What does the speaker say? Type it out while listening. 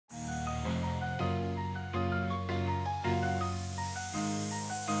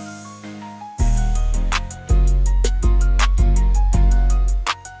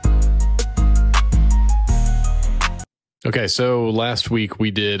Okay, so last week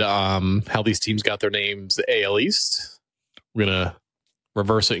we did how these teams got their names, the AL East. We're going to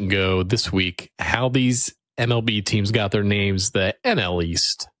reverse it and go this week, how these MLB teams got their names, the NL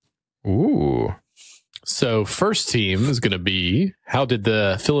East. Ooh. So first team is going to be, how did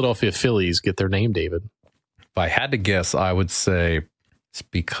the Philadelphia Phillies get their name, David? If I had to guess, I would say it's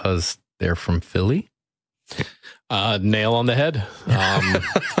because they're from Philly. Nail on the head.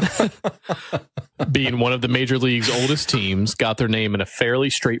 Being one of the major league's oldest teams, got their name in a fairly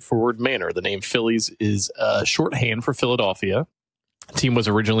straightforward manner. The name Phillies is shorthand for Philadelphia. The team was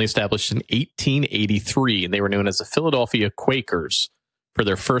originally established in 1883, and they were known as the Philadelphia Quakers for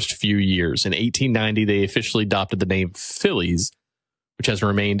their first few years. In 1890, they officially adopted the name Phillies, which has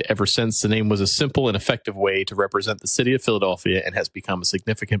remained ever since. The name was a simple and effective way to represent the city of Philadelphia and has become a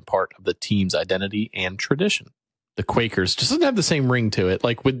significant part of the team's identity and tradition. The Quakers just doesn't have the same ring to it.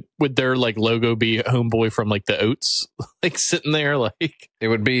 Like, would their like logo be homeboy from like the Oats, like sitting there? Like, it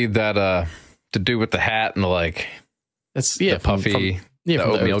would be that to do with the hat and the the puffy, the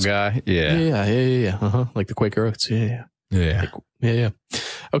oatmeal guy. Yeah. Like the Quaker Oats. Yeah.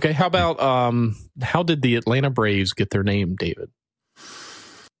 Okay, how about how did the Atlanta Braves get their name, David?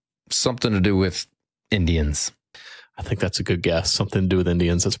 Something to do with Indians. I think that's a good guess. Something to do with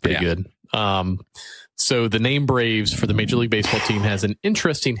Indians. That's pretty good. So the name Braves for the Major League Baseball team has an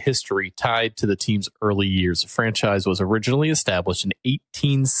interesting history tied to the team's early years. The franchise was originally established in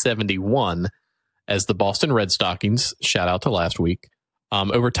 1871 as the Boston Red Stockings. Shout out to last week.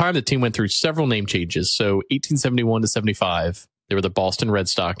 Over time, the team went through several name changes. So 1871 to 75, they were the Boston Red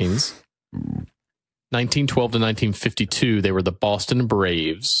Stockings. 1912 to 1952, they were the Boston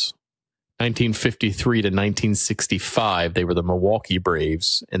Braves. 1953 to 1965, they were the Milwaukee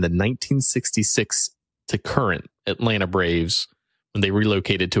Braves. And then 1966 to current Atlanta Braves when they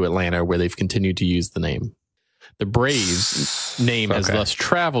relocated to Atlanta, where they've continued to use the name. The Braves name has thus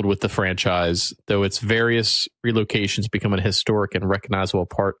traveled with the franchise, though its various relocations become a historic and recognizable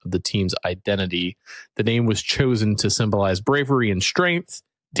part of the team's identity. The name was chosen to symbolize bravery and strength.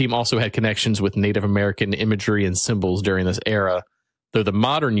 The team also had connections with Native American imagery and symbols during this era, though the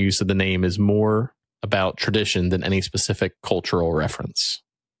modern use of the name is more about tradition than any specific cultural reference.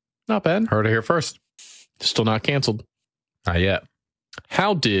 Not bad. Heard it here first. Still not canceled. Not yet.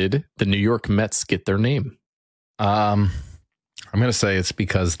 How did the New York Mets get their name? I'm going to say it's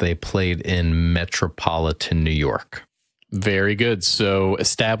because they played in metropolitan New York. Very good. So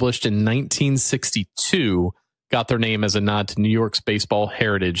established in 1962, got their name as a nod to New York's baseball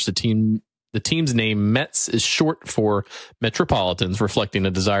heritage. The team's name, Mets, is short for Metropolitans, reflecting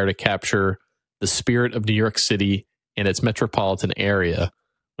a desire to capture the spirit of New York City and its metropolitan area.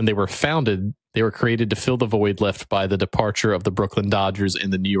 When they were founded, they were created to fill the void left by the departure of the Brooklyn Dodgers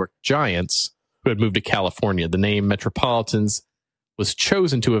and the New York Giants, who had moved to California. The name Metropolitans was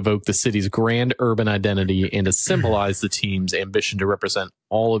chosen to evoke the city's grand urban identity and to symbolize the team's ambition to represent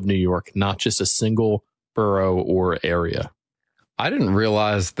all of New York, not just a single borough or area. I didn't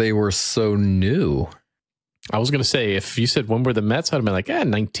realize they were so new. I was going to say, if you said when were the Mets, I'd have been like,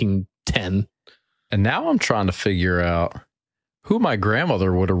 1910. And now I'm trying to figure out who my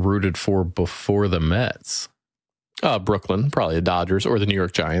grandmother would have rooted for before the Mets. Brooklyn, probably the Dodgers or the New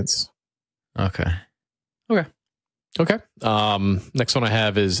York Giants. Okay. Next one I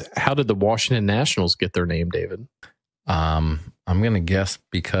have is, how did the Washington Nationals get their name, David? I'm going to guess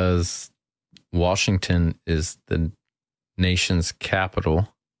because Washington is the nation's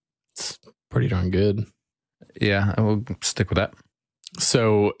capital. It's pretty darn good. Yeah, I will stick with that.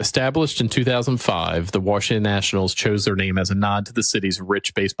 So, established in 2005, the Washington Nationals chose their name as a nod to the city's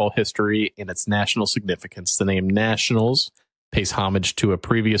rich baseball history and its national significance. The name Nationals pays homage to a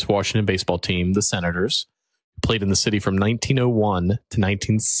previous Washington baseball team, the Senators, who played in the city from 1901 to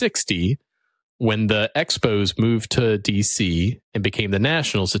 1960. When the Expos moved to D.C. and became the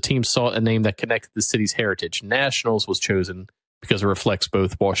Nationals, the team sought a name that connected the city's heritage. Nationals was chosen because it reflects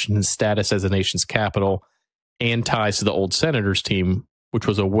both Washington's status as the nation's capital and ties to the old Senators team, which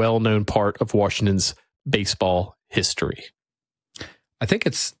was a well-known part of Washington's baseball history. I think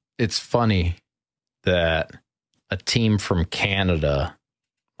it's moved a team from Canada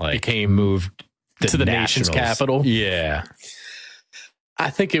moved to the nation's capital. Yeah. I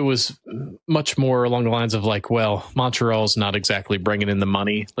think it was much more along the lines of like, well, Montreal's not exactly bringing in the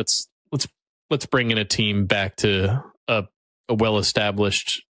money. Let's bring in a team back to a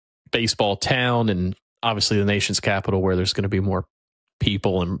well-established baseball town, and obviously the nation's capital, where there's going to be more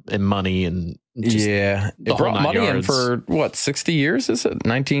people and money and it brought money in for what, 60 years? Is it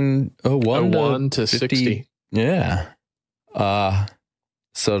 1901 to 60? Yeah.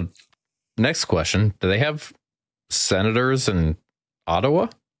 So next question: do they have Senators in Ottawa?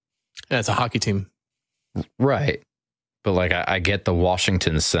 Yeah, it's a hockey team. Right. But like, I get the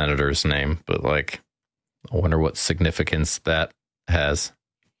Washington Senators name, but like, I wonder what significance that has.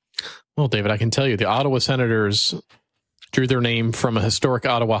 Well, David, I can tell you the Ottawa Senators drew their name from a historic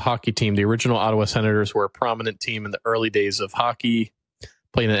Ottawa hockey team. The original Ottawa Senators were a prominent team in the early days of hockey,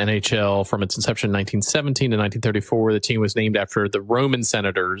 playing in the NHL from its inception in 1917 to 1934. The team was named after the Roman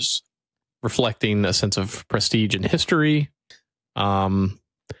Senators, reflecting a sense of prestige and history.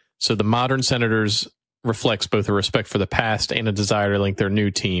 So the modern Senators reflects both a respect for the past and a desire to link their new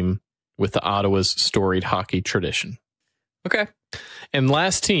team with the Ottawa's storied hockey tradition. Okay. And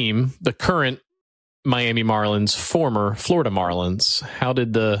last team, the current Miami Marlins, former Florida Marlins. How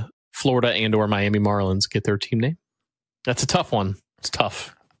did the Florida and or Miami Marlins get their team name? That's a tough one. It's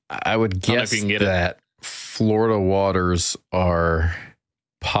tough. I would guess that Florida waters are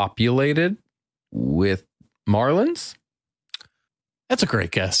populated with Marlins. That's a great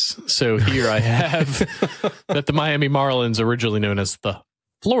guess. So here I have that the Miami Marlins, originally known as the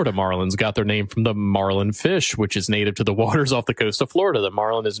Florida Marlins, got their name from the marlin fish, which is native to the waters off the coast of Florida. The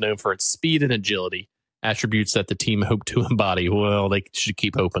marlin is known for its speed and agility, attributes that the team hoped to embody. Well, they should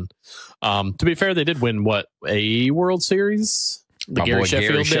keep hoping. To be fair, they did win, a World Series? The Gary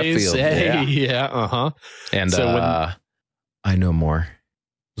Sheffield days? Hey, yeah, uh-huh. And so I know more.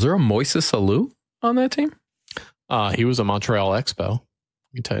 Was there a Moises Alou on that team? He was a Montreal Expo.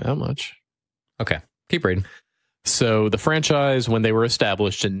 I can tell you that much. Okay, keep reading. So the franchise, when they were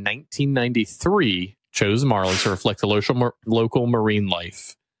established in 1993, chose Marlins to reflect the local marine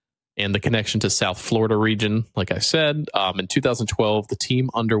life and the connection to South Florida region. Like I said, in 2012, the team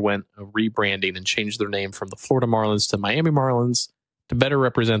underwent a rebranding and changed their name from the Florida Marlins to Miami Marlins to better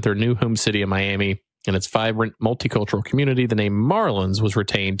represent their new home city of Miami and its vibrant multicultural community. The name Marlins was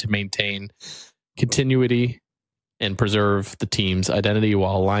retained to maintain continuity and preserve the team's identity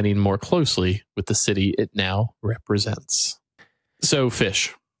while aligning more closely with the city it now represents. So,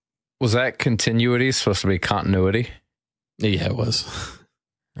 Fish. Was that continuity supposed to be continuity? Yeah, it was.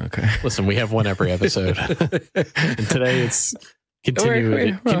 Okay. Listen, we have one every episode. And today it's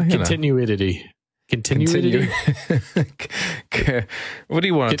continuity. Continuity. Continuity? What do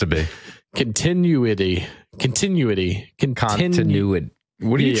you want it to be? Continuity. Continuity. Continuity.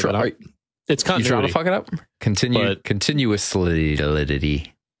 What are you trying? It's continuity. You trying to fuck it up? Continuously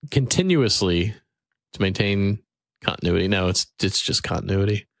to maintain continuity. No, it's just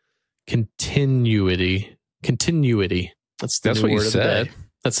continuity. Continuity. That's the new word of the day.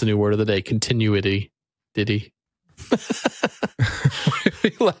 That's the new word of the day. Continuity. Diddy. What are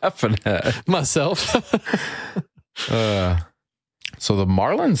you laughing at? Myself. So the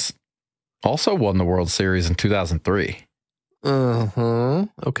Marlins also won the World Series in 2003.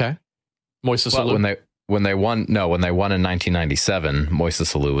 Okay. Moises Alou. When they won in 1997,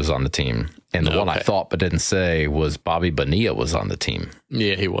 Moises Alou was on the team. And the one I thought but didn't say was Bobby Bonilla was on the team.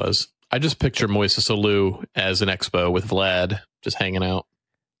 Yeah, he was. I just picture Moises Alou as an expo with Vlad just hanging out.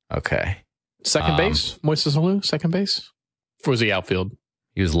 Okay. Second base? Moises Alou, second base? Or was he outfield?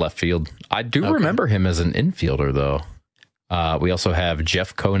 He was left field. I do remember him as an infielder, though. We also have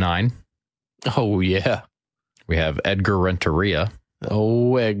Jeff Conine. Oh, yeah. We have Edgar Renteria.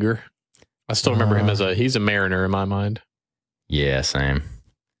 Oh, Edgar. I still remember him as he's a Mariner in my mind. Yeah, same.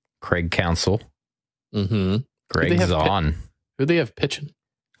 Craig Counsell. Mm-hmm. Greg Zahn. Who do they have pitching?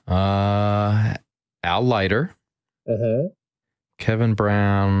 Al Leiter. Kevin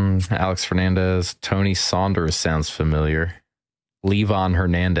Brown, Alex Fernandez, Tony Saunders sounds familiar. Levon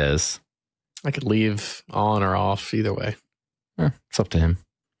Hernandez. I could leave on or off either way. It's up to him.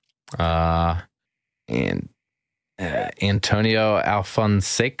 And Antonio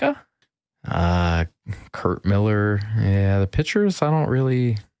Alfonseca. Kurt Miller. Yeah, the pitchers, I don't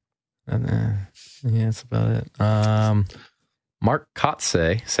really. Yeah, that's about it. Mark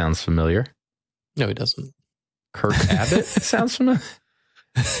Kotze sounds familiar. No, he doesn't. Kirk Abbott sounds familiar.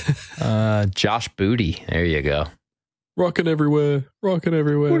 Josh Booty. There you go. Rocking everywhere.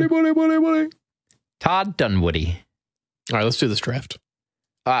 Woody. Todd Dunwoody. All right, let's do this draft.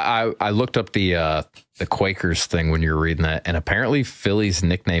 I looked up the Quakers thing when you were reading that, and apparently Philly's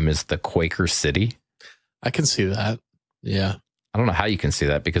nickname is the Quaker City. I can see that. Yeah. I don't know how you can see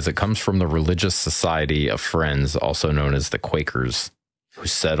that because it comes from the Religious Society of Friends, also known as the Quakers, who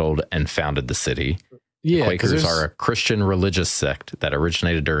settled and founded the city. Yeah, the Quakers are a Christian religious sect that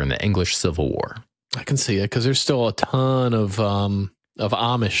originated during the English Civil War. I can see it because there's still a ton of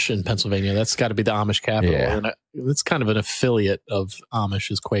Amish in Pennsylvania. That's got to be the Amish capital. Yeah. And it's kind of an affiliate of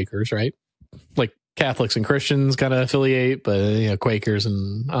Amish as Quakers, right? Like Catholics and Christians kind of affiliate, but Quakers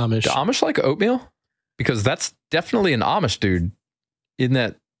and Amish. Do Amish like oatmeal? Because that's definitely an Amish dude in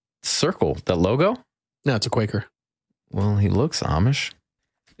that circle, that logo. No, it's a Quaker. Well, he looks Amish.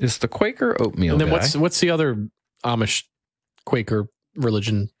 Is the Quaker oatmeal And then guy? what's the other Amish Quaker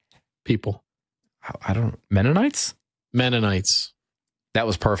religion people? I don't... Mennonites? Mennonites. That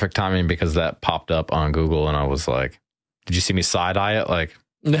was perfect timing because that popped up on Google and I was like, did you see me side-eye it? Like,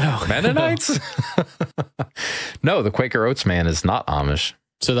 no. Mennonites? No, the Quaker Oats man is not Amish.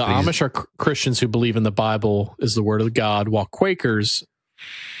 So the Amish are Christians who believe in the Bible is the word of God, while Quakers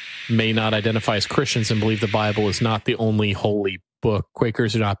may not identify as Christians and believe the Bible is not the only holy book.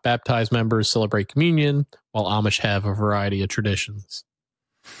 Quakers do not baptize members, celebrate communion, while Amish have a variety of traditions.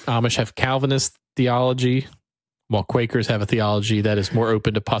 Amish have Calvinist theology, while Quakers have a theology that is more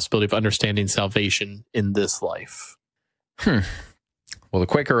open to possibility of understanding salvation in this life. Well, the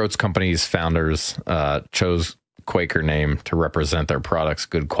Quaker Oats Company's founders chose Quaker name to represent their product's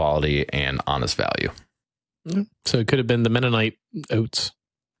good quality and honest value. So it could have been the Mennonite oats.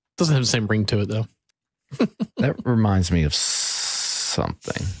 Doesn't have the same ring to it, though. That reminds me of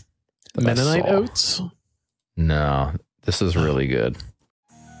something. Mennonite oats? No, this is really good.